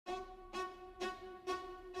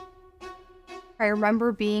I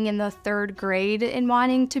remember being in the 3rd grade and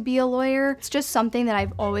wanting to be a lawyer. It's just something that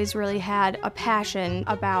I've always really had a passion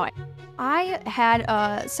about. I had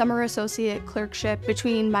a summer associate clerkship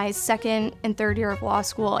between my 2nd and 3rd year of law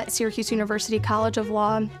school at Syracuse University College of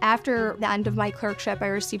Law. After the end of my clerkship, I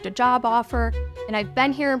received a job offer, and I've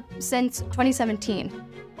been here since 2017.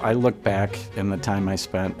 I look back in the time I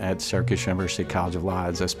spent at Syracuse University College of Law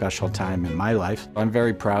as a special time in my life. I'm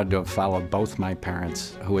very proud to have followed both my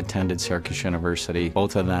parents who attended Syracuse University.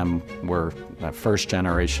 Both of them were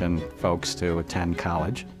first-generation folks to attend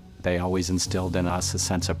college. They always instilled in us a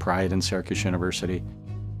sense of pride in Syracuse University.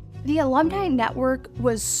 The alumni network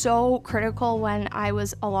was so critical when I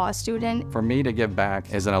was a law student. For me to give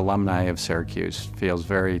back as an alumni of Syracuse feels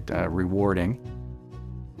very rewarding.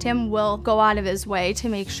 Tim will go out of his way to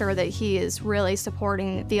make sure that he is really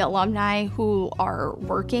supporting the alumni who are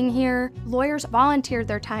working here. Lawyers volunteered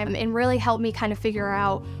their time and really helped me kind of figure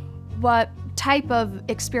out what type of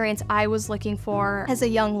experience I was looking for as a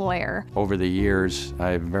young lawyer. Over the years,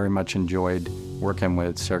 I've very much enjoyed working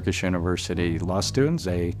with Syracuse University law students.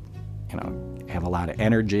 They, have a lot of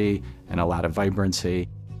energy and a lot of vibrancy.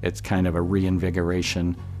 It's kind of a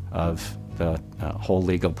reinvigoration of the whole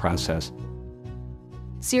legal process.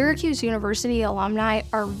 Syracuse University alumni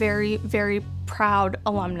are very, very proud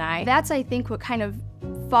alumni. That's, I think, what kind of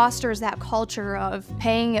fosters that culture of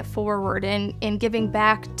paying it forward and giving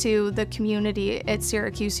back to the community at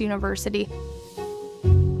Syracuse University.